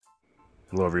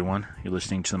Hello, everyone. You're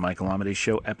listening to the Michael Amade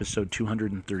Show, episode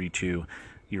 232.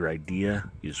 Your idea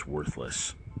is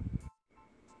worthless.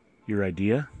 Your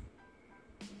idea?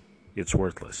 It's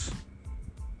worthless.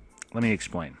 Let me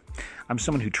explain. I'm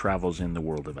someone who travels in the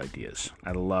world of ideas.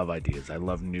 I love ideas. I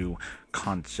love new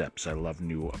concepts. I love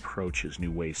new approaches,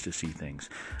 new ways to see things.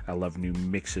 I love new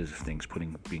mixes of things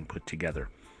being put together.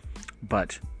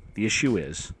 But the issue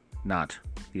is not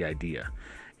the idea.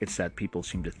 It's that people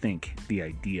seem to think the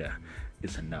idea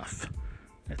is enough.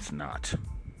 It's not.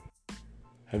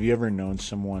 Have you ever known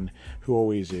someone who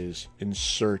always is in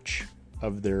search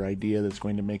of their idea that's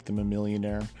going to make them a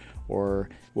millionaire, or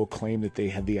will claim that they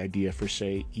had the idea for,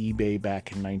 say, eBay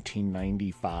back in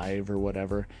 1995 or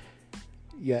whatever?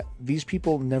 Yet these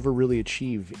people never really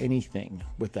achieve anything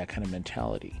with that kind of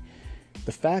mentality.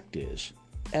 The fact is,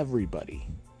 everybody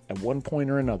at one point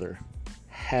or another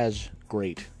has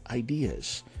great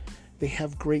ideas. They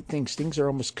have great things. Things are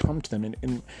almost come to them.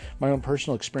 In my own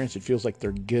personal experience, it feels like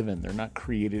they're given. They're not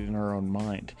created in our own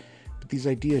mind. But these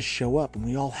ideas show up, and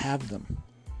we all have them.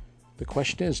 The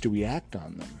question is, do we act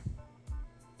on them?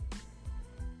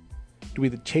 Do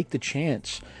we take the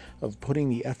chance of putting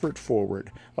the effort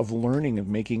forward, of learning, of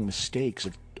making mistakes,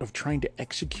 of trying to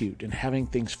execute and having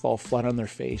things fall flat on their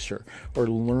face, or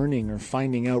learning or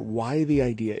finding out why the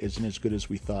idea isn't as good as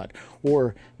we thought,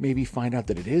 or maybe find out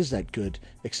that it is that good,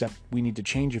 except we need to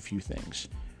change a few things?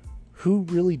 Who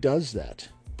really does that?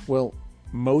 Well,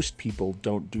 most people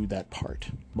don't do that part.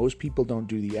 Most people don't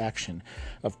do the action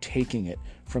of taking it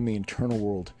from the internal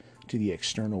world to the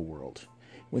external world.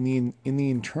 When in the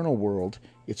internal world,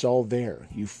 it's all there.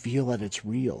 You feel that it's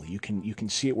real. You can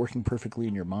see it working perfectly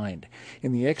in your mind.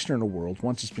 In the external world,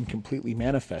 once it's been completely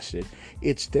manifested,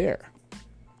 it's there.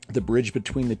 The bridge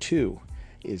between the two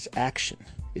is action,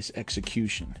 is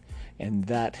execution, and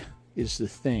that is the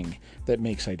thing that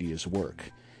makes ideas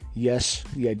work. Yes,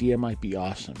 the idea might be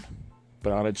awesome,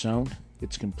 but on its own,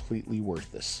 it's completely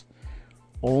worthless.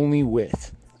 Only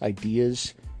with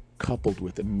ideas coupled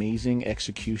with amazing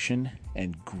execution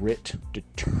and grit,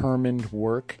 determined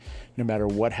work, no matter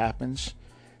what happens,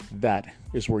 that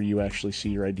is where you actually see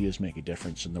your ideas make a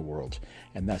difference in the world.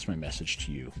 And that's my message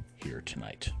to you here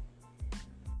tonight.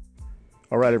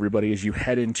 All right, everybody, as you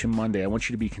head into Monday, I want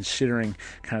you to be considering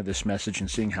kind of this message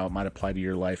and seeing how it might apply to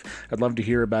your life. I'd love to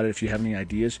hear about it. If you have any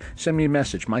ideas, send me a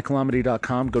message,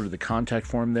 michaelamade.com. Go to the contact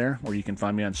form there, or you can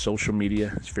find me on social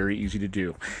media. It's very easy to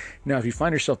do. Now, if you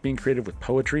find yourself being creative with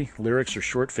poetry, lyrics, or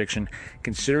short fiction,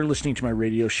 consider listening to my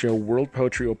radio show, World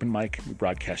Poetry Open Mic. We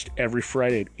broadcast every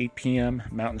Friday at 8 p.m.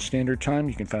 Mountain Standard Time.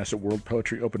 You can find us at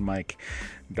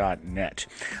worldpoetryopenmic.net.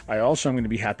 I also am going to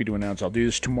be happy to announce, I'll do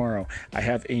this tomorrow, I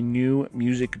have a new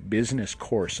music business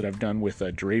course that I've done with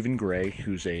Draven Gray,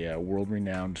 who's a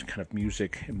world-renowned kind of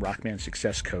music and rock band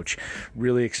success coach.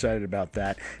 Really excited about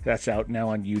that. That's out now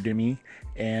on Udemy.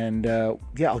 And I'll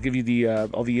give you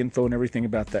all the info and everything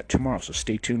about that tomorrow, so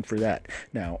stay tuned for that.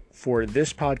 Now, for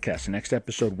this podcast, the next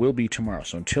episode will be tomorrow.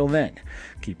 So until then,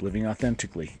 keep living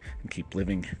authentically and keep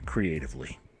living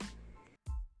creatively.